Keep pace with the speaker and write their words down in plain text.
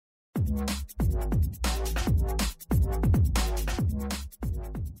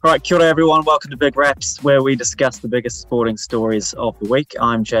All right, kia ora everyone. Welcome to Big Raps, where we discuss the biggest sporting stories of the week.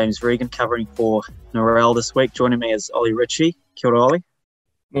 I'm James Regan, covering for Narelle this week. Joining me is Ollie Ritchie. Kia ora, Ollie.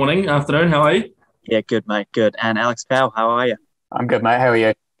 Morning, afternoon, how are you? Yeah, good, mate, good. And Alex Powell, how are you? I'm good, mate. How are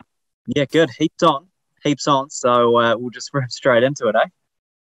you? Yeah, good. Heaps on. So we'll just rip straight into it, eh?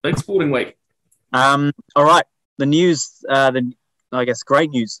 Big sporting week. All right, the news, I guess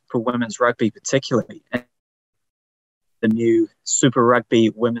great news for women's rugby particularly. The new Super Rugby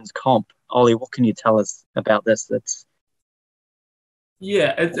women's comp. Ollie, what can you tell us about this? It's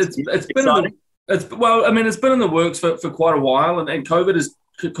been in the works for quite a while, and COVID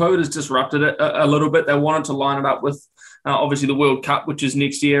has disrupted it a little bit. They wanted to line it up with obviously the World Cup, which is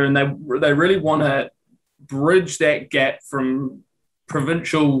next year, and they really want to bridge that gap from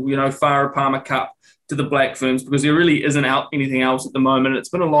provincial, Farah Palmer Cup to the Black Ferns, because there really isn't anything else at the moment. It's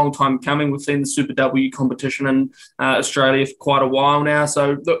been a long time coming. We've seen the Super W competition in Australia for quite a while now.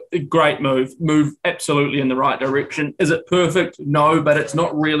 So, look, a great move absolutely in the right direction. Is it perfect? No, but it's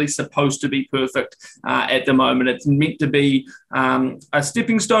not really supposed to be perfect at the moment. It's meant to be a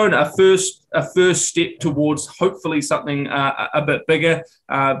stepping stone, a first step towards hopefully something a bit bigger.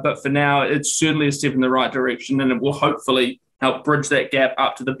 But for now, it's certainly a step in the right direction, and it will hopefully help bridge that gap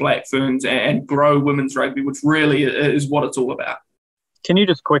up to the Black Ferns and grow women's rugby, which really is what it's all about. Can you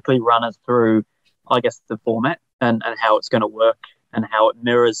just quickly run us through, I guess, the format and how it's going to work and how it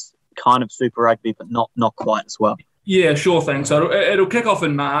mirrors kind of Super Rugby, but not quite as well? Yeah, sure thing. So it'll kick off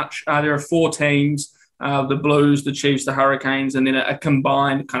in March. There are 4 teams, the Blues, the Chiefs, the Hurricanes, and then a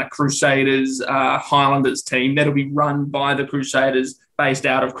combined kind of Crusaders, Highlanders team. That'll be run by the Crusaders based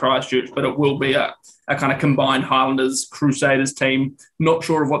out of Christchurch, but it will be a kind of combined Highlanders Crusaders team. Not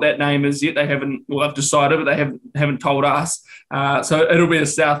sure of what that name is yet. They haven't, well, I've decided, but they haven't told us. So it'll be a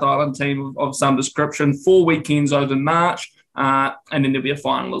South Island team of some description. 4 weekends over March, and then there'll be a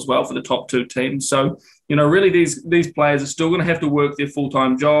final as well for the top 2 teams. So, really these players are still going to have to work their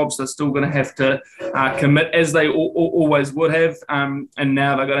full-time jobs. They're still going to have to commit as they always would have. And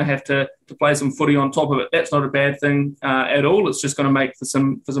now they're going to have to play some footy on top of it. That's not a bad thing at all. It's just going to make for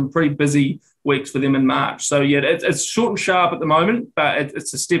some pretty busy weeks for them in March. So, yeah, it's short and sharp at the moment, but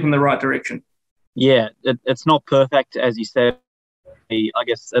it's a step in the right direction. Yeah, it's not perfect, as you said. I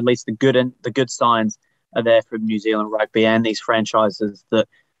guess at least the good signs are there from New Zealand Rugby and these franchises that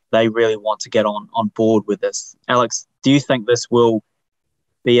they really want to get on board with this. Alex, do you think this will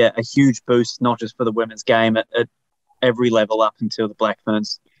be a huge boost, not just for the women's game at every level up until the Black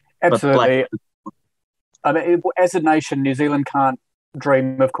Ferns? Absolutely. I mean, as a nation, New Zealand can't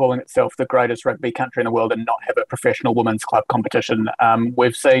dream of calling itself the greatest rugby country in the world and not have a professional women's club competition.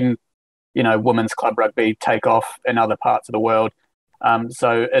 We've seen, women's club rugby take off in other parts of the world.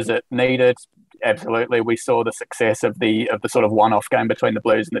 So is it needed? Absolutely. We saw the success of the sort of one-off game between the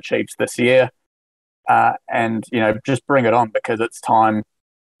Blues and the Chiefs this year. And, just bring it on, because it's time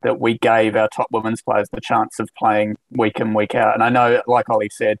that we gave our top women's players the chance of playing week in, week out. And I know, like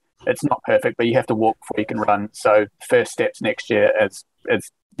Ollie said, it's not perfect, but you have to walk before you can run. So first steps next year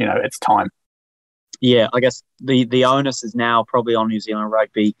it's time. Yeah, I guess the onus is now probably on New Zealand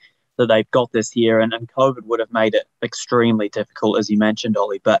Rugby that they've got this year, and COVID would have made it extremely difficult, as you mentioned,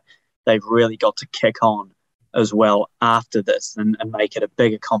 Ollie, but they've really got to kick on as well after this and make it a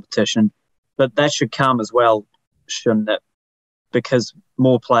bigger competition. But that should come as well, shouldn't it? Because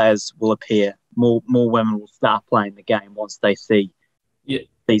more players will appear, more women will start playing the game once they see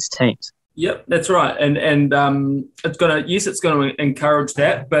these teams. Yep, that's right. And it's going to encourage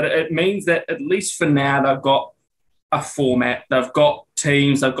that, but it means that at least for now they've got a format, they've got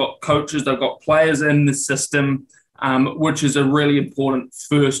teams, they've got coaches, they've got players in the system, which is a really important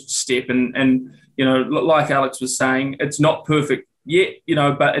first step. And like Alex was saying, it's not perfect yet,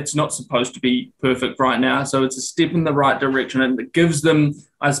 but it's not supposed to be perfect right now. So it's a step in the right direction, and it gives them,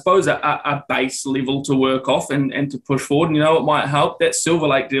 I suppose, a base level to work off and to push forward. And it might help that Silver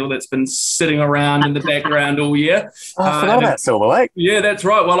Lake deal that's been sitting around in the background all year. I forgot about Silver Lake. Yeah, that's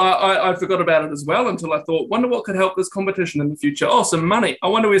right. Well, I forgot about it as well until I thought, wonder what could help this competition in the future. Oh, some money. I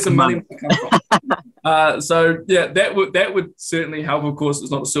wonder where some money might come from. So, yeah, that would certainly help. Of course, it's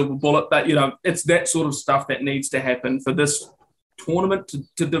not a silver bullet, but, it's that sort of stuff that needs to happen for this tournament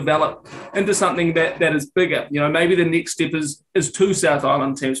to develop into something that is bigger. Maybe the next step is 2 South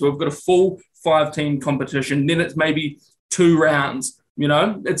Island teams. So we've got a full 5-team competition. Then it's maybe 2 rounds.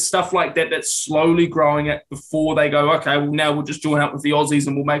 It's stuff like that that's slowly growing it before they go, okay, well, now we'll just join up with the Aussies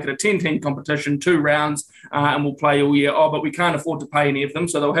and we'll make it a 10-team competition, 2 rounds, and we'll play all year. Oh, but we can't afford to pay any of them,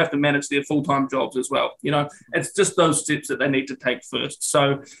 so they'll have to manage their full-time jobs as well. It's just those steps that they need to take first.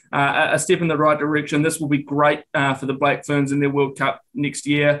 So a step in the right direction. This will be great for the Black Ferns in their World Cup next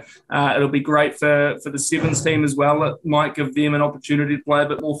year. It'll be great for the Sevens team as well. It might give them an opportunity to play a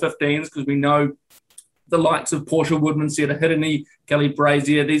bit more 15s, because we know the likes of Portia Woodman, Seta Hirini, Kelly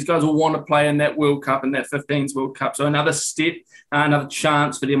Brazier, these guys will want to play in that World Cup and that 15s World Cup. So another step, another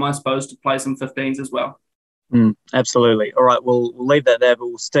chance for them, I suppose, to play some 15s as well. Absolutely. All right, we'll leave that there, but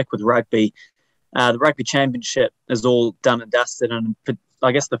we'll stick with rugby. The Rugby Championship is all done and dusted, and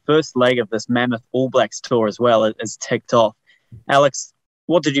I guess the first leg of this mammoth All Blacks tour as well is ticked off. Alex,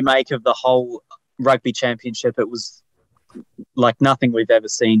 what did you make of the whole Rugby Championship? It was like nothing we've ever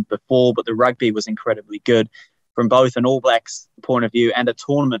seen before, but the rugby was incredibly good from both an All Blacks point of view and a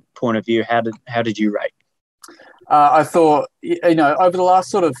tournament point of view. How did you rate? I thought, over the last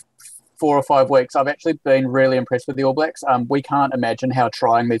sort of 4 or 5 weeks, I've actually been really impressed with the All Blacks. We can't imagine how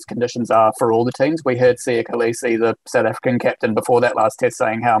trying these conditions are for all the teams. We heard Siya Kolisi, the South African captain, before that last test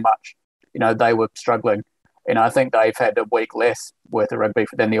saying how much, they were struggling. I think they've had a week less worth of rugby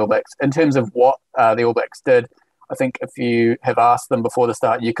than the All Blacks. In terms of what the All Blacks did, I think if you have asked them before the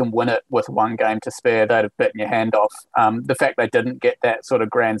start, you can win it with 1 game to spare, they'd have bitten your hand off. The fact they didn't get that sort of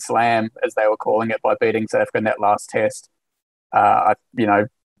grand slam, as they were calling it, by beating South Africa in that last test,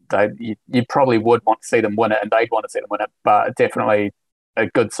 you probably would want to see them win it, and they'd want to see them win it, but definitely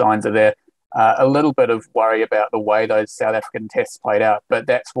good signs are there. A little bit of worry about the way those South African tests played out, but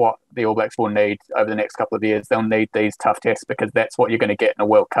that's what the All Blacks will need over the next couple of years. They'll need these tough tests, because that's what you're going to get in a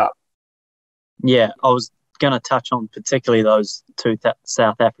World Cup. Yeah, I was going to touch on particularly those 2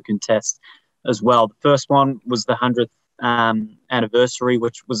 South African tests as well. The first one was the 100th anniversary,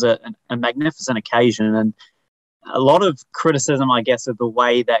 which was a magnificent occasion, and a lot of criticism, I guess, of the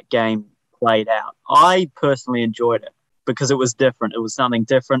way that game played out. I personally enjoyed it because it was different. It was something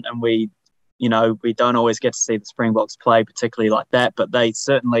different, and we don't always get to see the Springboks play particularly like that, but they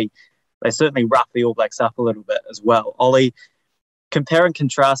certainly roughed the All Blacks up a little bit as well. Ollie, compare and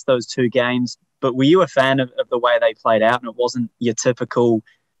contrast those 2 games, but were you a fan of the way they played out, and it wasn't your typical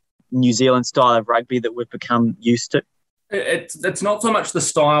New Zealand style of rugby that we've become used to? It's not so much the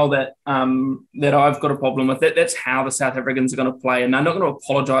style that I've got a problem with. That's how the South Africans are going to play, and they're not going to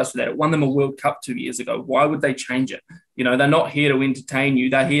apologise for that. It won them a World Cup 2 years ago. Why would they change it? They're not here to entertain you.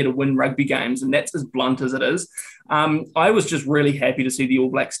 They're here to win rugby games, and that's as blunt as it is. I was just really happy to see the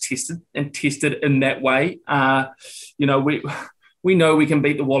All Blacks tested in that way. We know we can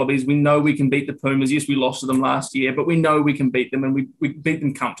beat the Wallabies. We know we can beat the Pumas. Yes, we lost to them last year, but we know we can beat them, and we beat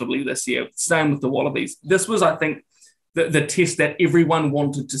them comfortably this year. Same with the Wallabies. This was, I think, the test that everyone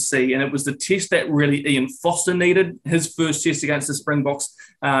wanted to see, and it was the test that really Ian Foster needed. His first test against the Springboks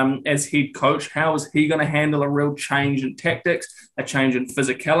as head coach. How is he going to handle a real change in tactics, a change in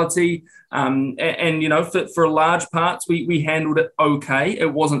physicality? For large parts, we handled it okay.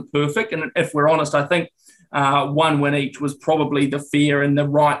 It wasn't perfect, and if we're honest, I think 1 win each was probably the fair and the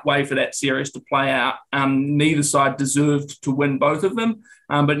right way for that series to play out. Neither side deserved to win both of them,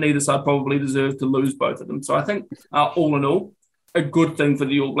 but neither side probably deserved to lose both of them. So I think all in all, a good thing for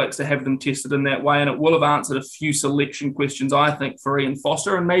the All Blacks to have them tested in that way, and it will have answered a few selection questions, I think, for Ian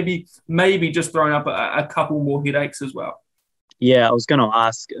Foster, and maybe just throwing up a couple more headaches as well. Yeah, I was going to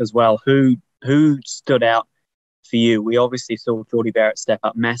ask as well, who stood out for you? We obviously saw Jordie Barrett step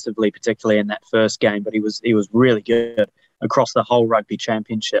up massively, particularly in that first game, but he was really good across the whole Rugby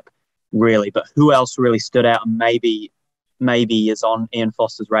Championship, really. But who else really stood out and maybe is on Ian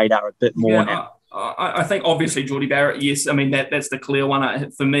Foster's radar a bit more now? I think obviously Jordie Barrett, yes. I mean, that's the clear one.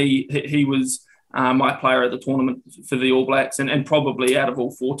 For me, he was my player at the tournament for the All Blacks, and probably out of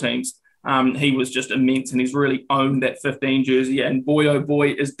all 4 teams. He was just immense, and he's really owned that 15 jersey. And boy, oh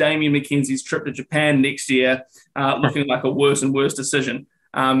boy, is Damian McKenzie's trip to Japan next year looking like a worse and worse decision,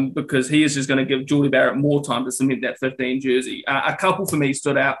 because he is just going to give Jordie Barrett more time to cement that 15 jersey. A couple for me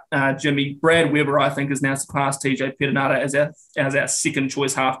stood out, Jimmy. Brad Weber, I think, has now surpassed TJ Perenara as our second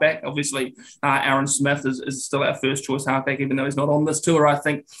choice halfback. Obviously, Aaron Smith is still our first choice halfback, even though he's not on this tour. I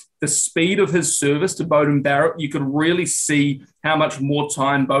think the speed of his service to Beauden Barrett, you could really see how much more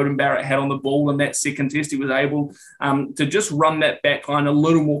time Beauden Barrett had on the ball in that second test. He was able to just run that back line a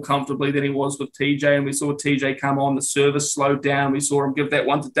little more comfortably than he was with TJ, and we saw TJ come on, the service slowed down. We saw him give that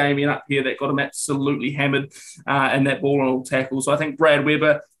one to Damien up here that got him absolutely hammered and that ball on all tackle. So I think Brad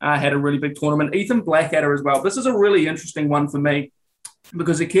Weber had a really big tournament. Ethan Blackadder as well. This is a really interesting one for me.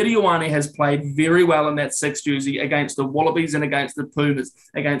 because Akira Ioane has played very well in that 6 jersey against the Wallabies and against the Pumas,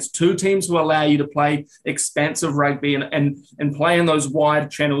 against two teams who allow you to play expansive rugby and play in those wide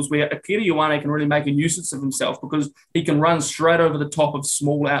channels where Akira Ioane can really make a nuisance of himself because he can run straight over the top of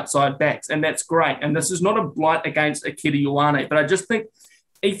small outside backs, and that's great. And this is not a blight against Akira Ioane, but I just think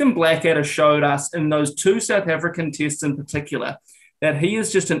Ethan Blackadder showed us in those two South African tests in particular that he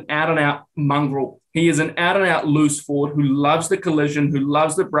is just an out-and-out mongrel. He is an out-and-out loose forward who loves the collision, who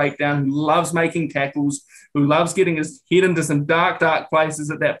loves the breakdown, who loves making tackles, who loves getting his head into some dark, dark places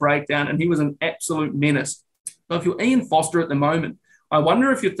at that breakdown, and he was an absolute menace. So if you're Ian Foster at the moment, I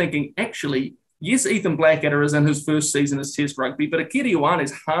wonder if you're thinking, actually, yes, Ethan Blackadder is in his first season as Test rugby, but Akira Ioane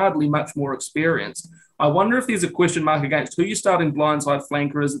is hardly much more experienced. I wonder if there's a question mark against who your starting blindside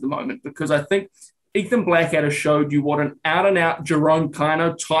flanker is at the moment, because I think Ethan Blackadder showed you what an out-and-out Jerome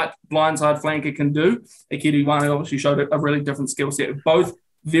Kaino type blindside flanker can do. Akira Ioane obviously showed a really different skill set. Both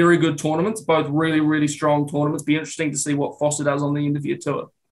very good tournaments, both really, really strong tournaments. Be interesting to see what Foster does on the end of your tour.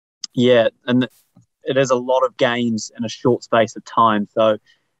 Yeah, and it is a lot of games in a short space of time. So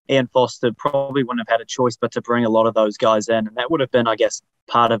Ian Foster probably wouldn't have had a choice but to bring a lot of those guys in. And that would have been, I guess,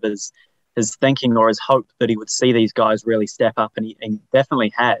 part of his thinking or his hope that he would see these guys really step up, and he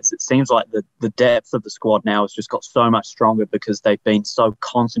definitely has. It seems like the depth of the squad now has just got so much stronger because they've been so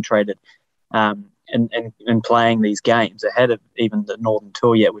concentrated in playing these games ahead of even the Northern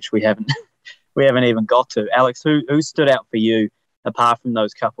Tour yet, which we haven't even got to. Alex, who stood out for you apart from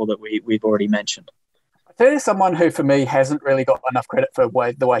those couple that we've already mentioned? I tell you, someone who for me hasn't really got enough credit for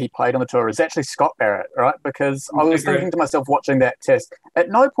the way he played on the tour is actually Scott Barrett, right? Because I was thinking to myself watching that test, at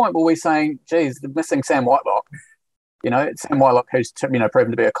no point were we saying, geez, they're missing Sam Whitelock. It's Sam Whitelock who's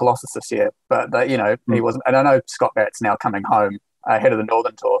proven to be a colossus this year, but he wasn't. And I know Scott Barrett's now coming home ahead of the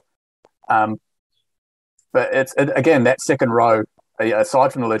Northern Tour, but again, that second row,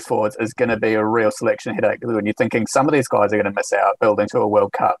 aside from the loose forwards, is going to be a real selection headache when you're thinking some of these guys are going to miss out building to a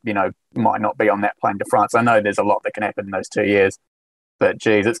World Cup, might not be on that plane to France. I know there's a lot that can happen in those 2 years, but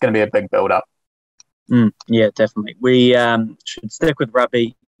geez, it's going to be a big build-up. Yeah, definitely. We should stick with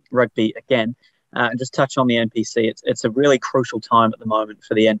rugby again and just touch on the NPC. It's a really crucial time at the moment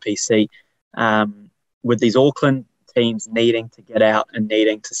for the NPC with these Auckland teams needing to get out and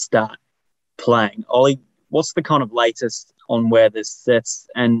needing to start playing. Ollie, what's the kind of latest on where this sits,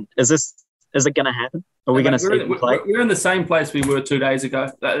 and is it going to happen? Are we going to see them play? We're in the same place we were 2 days ago.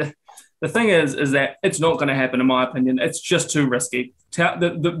 The thing is that it's not going to happen, in my opinion. It's just too risky.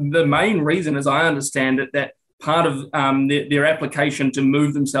 The main reason, as I understand it, that part of their application to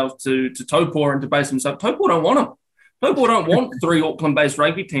move themselves to Taupō and to base themselves, Taupō don't want them. Taupō don't want 3 Auckland-based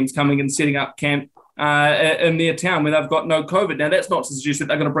rugby teams coming and setting up camp in their town where they've got no COVID. Now, that's not to suggest that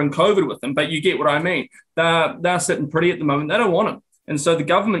they're going to bring COVID with them, but you get what I mean. They're sitting pretty at the moment. They don't want them. And so the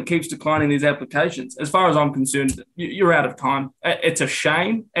government keeps declining these applications. As far as I'm concerned, you're out of time. It's a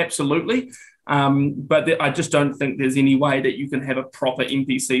shame, absolutely. But I just don't think there's any way that you can have a proper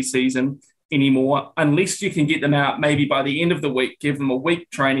NPC season anymore unless you can get them out maybe by the end of the week, give them a week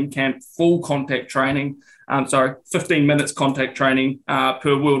training camp, full contact training. 15 minutes contact training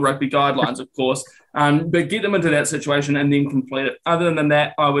per World Rugby guidelines, of course. But get them into that situation and then complete it. Other than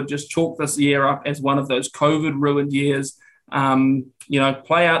that, I would just chalk this year up as one of those COVID-ruined years.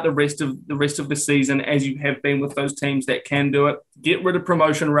 Play out the rest of the season as you have been with those teams that can do it. Get rid of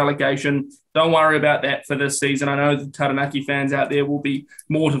promotion relegation. Don't worry about that for this season. I know the Taranaki fans out there will be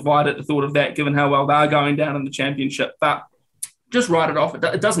mortified at the thought of that, given how well they're going down in the championship. But just write it off.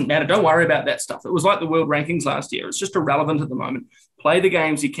 It doesn't matter. Don't worry about that stuff. It was like the world rankings last year. It's just irrelevant at the moment. Play the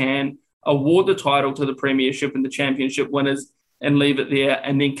games you can, award the title to the premiership and the championship winners and leave it there,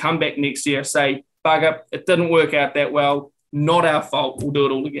 and then come back next year, say, bugger, it didn't work out that well. Not our fault. We'll do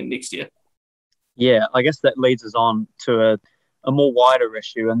it all again next year. Yeah, I guess that leads us on to a more wider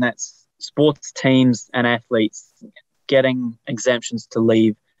issue, and that's sports teams and athletes getting exemptions to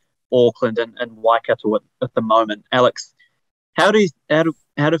leave Auckland and Waikato at the moment. Alex, how do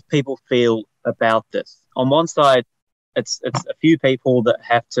people feel about this? On one side, it's a few people that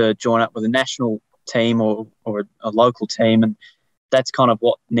have to join up with a national team or a local team, and that's kind of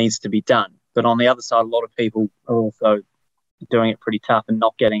what needs to be done. But on the other side, a lot of people are also doing it pretty tough and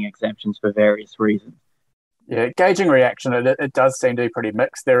not getting exemptions for various reasons. Yeah, gauging reaction, it does seem to be pretty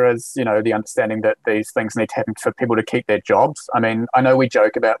mixed. There is, the understanding that these things need to happen for people to keep their jobs. I mean, I know we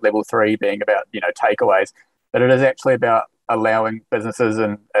joke about level 3 being about, takeaways, but it is actually about allowing businesses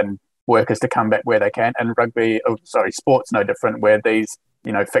and workers to come back where they can. And sport's no different, where these,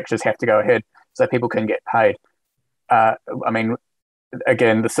 fixtures have to go ahead so people can get paid.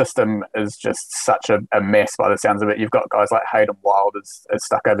 again, the system is just such a mess by the sounds of it. You've got guys like Hayden Wild is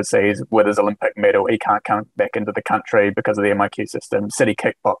stuck overseas with his Olympic medal. He can't come back into the country because of the MIQ system. City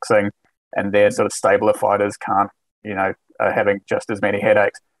Kickboxing and their sort of stabler fighters can't, are having just as many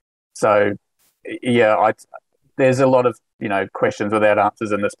headaches. So, yeah, there's a lot of, questions without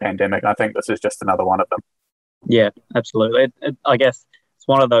answers in this pandemic. And I think this is just another one of them. Yeah, absolutely. I guess it's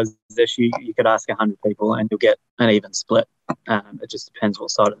one of those issues you could ask 100 people and you'll get an even split. It just depends what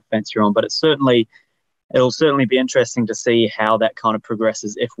side of the fence you're on. But it'll certainly be interesting to see how that kind of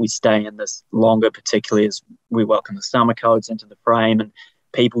progresses if we stay in this longer, particularly as we welcome the summer codes into the frame and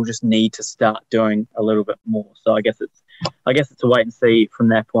people just need to start doing a little bit more. So I guess it's a wait and see from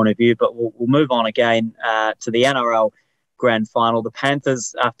that point of view. But we'll move on again to the NRL Grand Final. The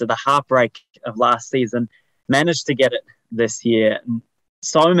Panthers, after the heartbreak of last season, managed to get it this year.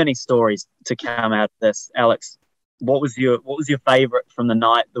 So many stories to come out of this. Alex, what was your favourite from the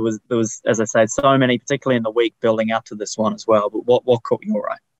night? There was, as I said, so many, particularly in the week building up to this one as well. But what caught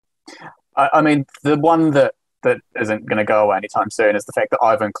your eye? I mean, the one that isn't going to go away anytime soon is the fact that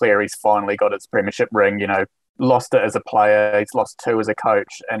Ivan Cleary's finally got his premiership ring. Lost it as a player, he's lost 2 as a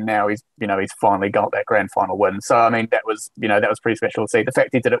coach, and now he's finally got that grand final win. So I mean, that was pretty special to see. The fact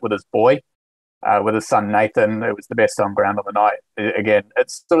he did it with his boy, with his son Nathan, it was the best on ground on the night. Again,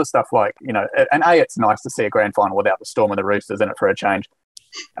 it's sort of stuff like, and it's nice to see a grand final without the Storm and the Roosters in it for a change.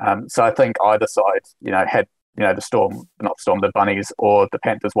 So I think either side, had the Bunnies or the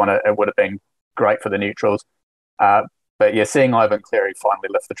Panthers won it, it would have been great for the neutrals. But yeah, seeing Ivan Cleary finally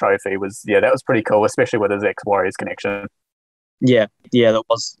lift the trophy that was pretty cool, especially with his ex-Warriors connection. Yeah, that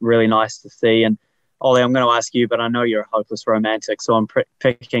was really nice to see. And Ollie, I'm going to ask you, but I know you're a hopeless romantic, so I'm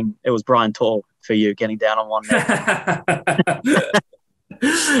picking it was Brian Tall for you getting down on one knee.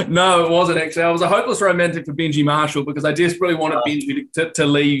 No, it wasn't actually. I was a hopeless romantic for Benji Marshall because I desperately wanted Benji to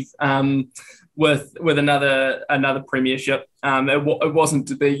leave with another premiership. It wasn't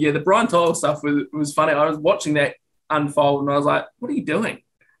to be. Yeah, the Brian Tall stuff was funny. I was watching that unfold and I was like, what are you doing?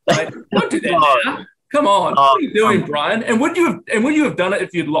 Like, don't do that now. Come on. What are you doing, Brian? And would you have done it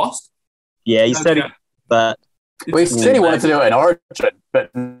if you'd lost? Yeah, he said it, but he said he wanted to do it in Origin,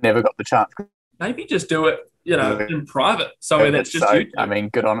 but never got the chance. Maybe just do it, in private. Somewhere that's just you. I mean,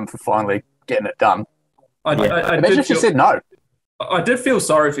 good on him for finally getting it done. Imagine if she said no. I did feel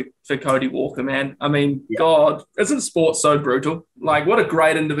sorry for Cody Walker, man. I mean, God, isn't sport so brutal? Like, what a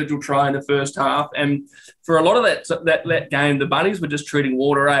great individual try in the first half. And for a lot of that game, the Bunnies were just treating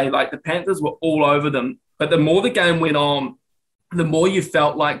water, Like, the Panthers were all over them. But the more the game went on, the more you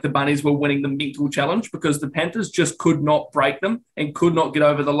felt like the Bunnies were winning the mental challenge because the Panthers just could not break them and could not get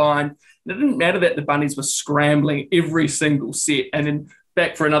over the line. And it didn't matter that the Bunnies were scrambling every single set and then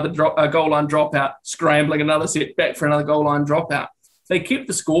back for another goal line dropout, scrambling another set, back for another goal line dropout. They kept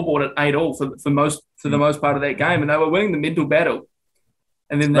the scoreboard at 8-all for the most part of that game, and they were winning the mental battle.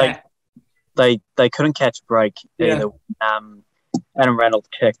 And then they couldn't catch a break either. Adam Reynolds'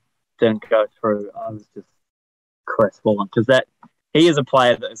 kick didn't go through. I was just crestfallen because he is a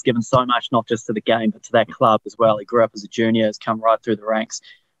player that has given so much, not just to the game, but to that club as well. He grew up as a junior, has come right through the ranks,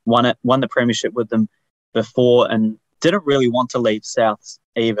 won the premiership with them before, and didn't really want to leave Souths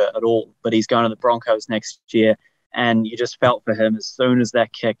either at all. But he's going to the Broncos next year, and you just felt for him as soon as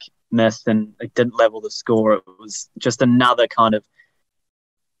that kick missed and it didn't level the score. It was just another kind of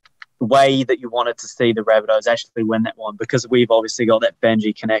way that you wanted to see the Rabbitohs actually win that one because we've obviously got that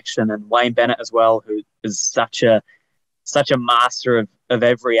Benji connection and Wayne Bennett as well, who is such a master of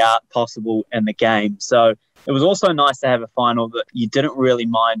every art possible in the game. So it was also nice to have a final that you didn't really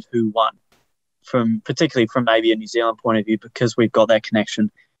mind who won, particularly from maybe a New Zealand point of view, because we've got that connection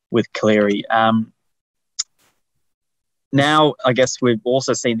with Cleary. Now, I guess we've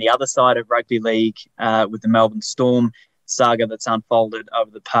also seen the other side of rugby league with the Melbourne Storm saga that's unfolded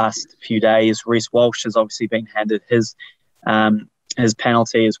over the past few days. Reece Walsh has obviously been handed his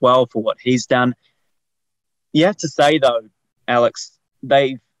penalty as well for what he's done. You have to say, though, Alex,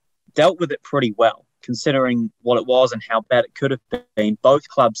 they've dealt with it pretty well, considering what it was and how bad it could have been. Both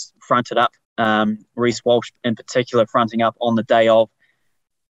clubs fronted up, Reece Walsh in particular fronting up on the day of.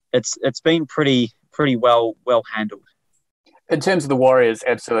 It's been pretty well handled. In terms of the Warriors,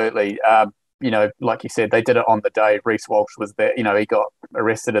 absolutely. Like you said, they did it on the day. Reece Walsh was there. He got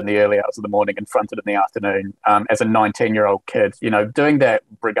arrested in the early hours of the morning and fronted in the afternoon as a 19-year-old kid. Doing that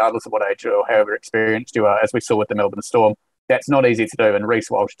regardless of what age or however experienced you are, as we saw with the Melbourne Storm, that's not easy to do. And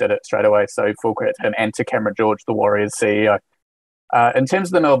Reece Walsh did it straight away. So full credit to him and to Cameron George, the Warriors CEO. In terms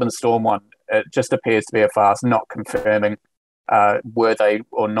of the Melbourne Storm one, it just appears to be a farce, not confirming were they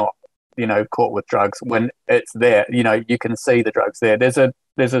or not caught with drugs when it's there. You can see the drugs there. There's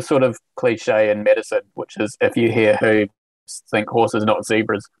a sort of cliche in medicine, which is if you hear hooves, think horses, not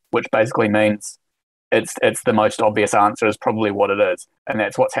zebras, which basically means it's the most obvious answer is probably what it is, and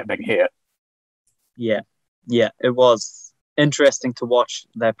that's what's happening here. Yeah, it was interesting to watch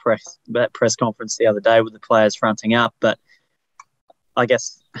that press conference the other day with the players fronting up, but I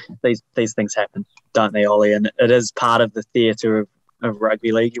guess these things happen, don't they, Ollie? And it is part of the theatre of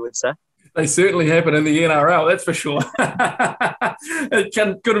rugby league, you would say. They certainly happen in the NRL, that's for sure. It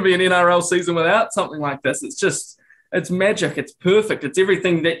couldn't be an NRL season without something like this. It's magic. It's perfect. It's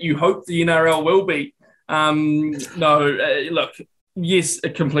everything that you hope the NRL will be. Look, yes, I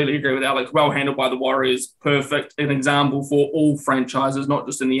completely agree with Alex. Well handled by the Warriors. Perfect. An example for all franchises, not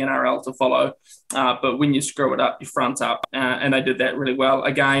just in the NRL to follow. But when you screw it up, you front up. And they did that really well.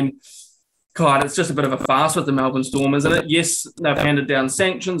 Again, God, it's just a bit of a farce with the Melbourne Storm, isn't it? Yes, they've handed down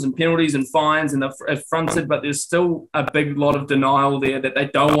sanctions and penalties and fines and they've fronted, but there's still a big lot of denial there that they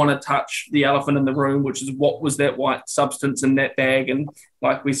don't want to touch the elephant in the room, which is what was that white substance in that bag. And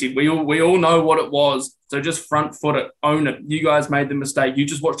like we said, we all know what it was. So just front foot it, own it. You guys made the mistake. You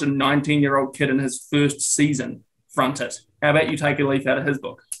just watched a 19-year-old kid in his first season front it. How about you take a leaf out of his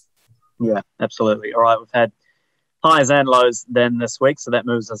book? Yeah, absolutely. All right, we've had highs and lows then this week, so that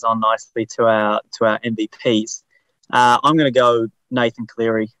moves us on nicely to our MVPs. I'm going to go Nathan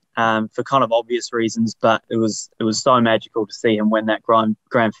Cleary for kind of obvious reasons, but it was so magical to see him win that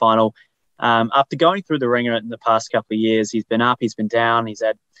grand final. After going through the ringer in the past couple of years, he's been up, he's been down, he's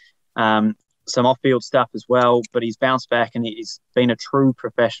had some off-field stuff as well, but he's bounced back and he's been a true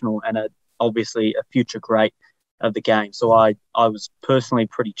professional and obviously a future great of the game. So I was personally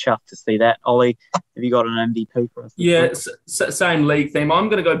pretty chuffed to see that. Ollie, have you got an MVP for us? Yeah, same league theme. I'm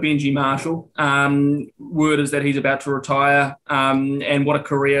going to go Benji Marshall. Word is that he's about to retire, and what a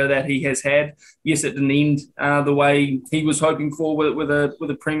career that he has had. Yes, it didn't end the way he was hoping for with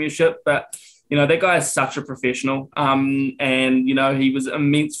a premiership, but that guy is such a professional. And he was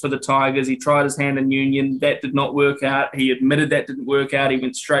immense for the Tigers. He tried his hand in Union. That did not work out. He admitted that didn't work out. He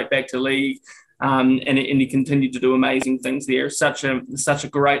went straight back to league. And he continued to do amazing things there. Such a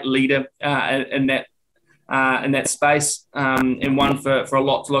great leader in that space, and one for a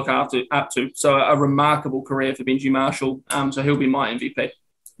lot to look up to. So a remarkable career for Benji Marshall. So he'll be my MVP.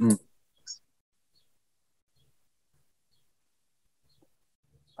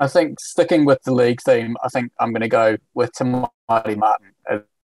 I think sticking with the league theme, I think I'm going to go with Te Maire Martin as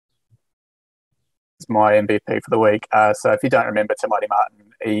my MVP for the week. So if you don't remember Te Maire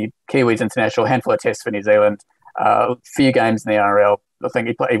Martin, Kiwis international, handful of tests for New Zealand, a few games in the NRL. I think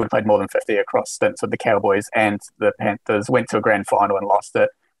he would have played more than 50 across stints with the Cowboys and the Panthers, went to a grand final and lost it.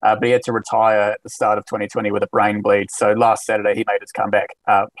 But he had to retire at the start of 2020 with a brain bleed. So last Saturday, he made his comeback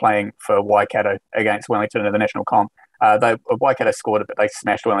playing for Waikato against Wellington in the national comp. Waikato scored, but they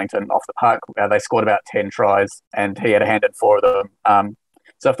smashed Wellington off the park. They scored about 10 tries, and he had a hand in 4 of them.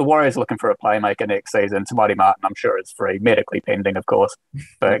 So if the Warriors are looking for a playmaker next season, Te Maire Martin, I'm sure is free, medically pending, of course.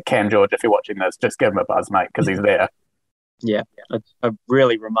 But Cam George, if you're watching this, just give him a buzz, mate, because he's there. Yeah, a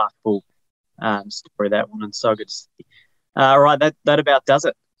really remarkable story, that one, and so good to see. All right, that about does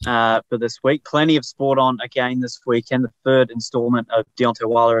it for this week. Plenty of sport on again this weekend, the third instalment of Deontay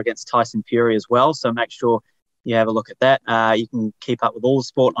Wilder against Tyson Fury as well, so make sure you have a look at that. You can keep up with all the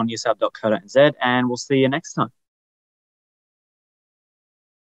sport on newsouth.co.nz, and we'll see you next time.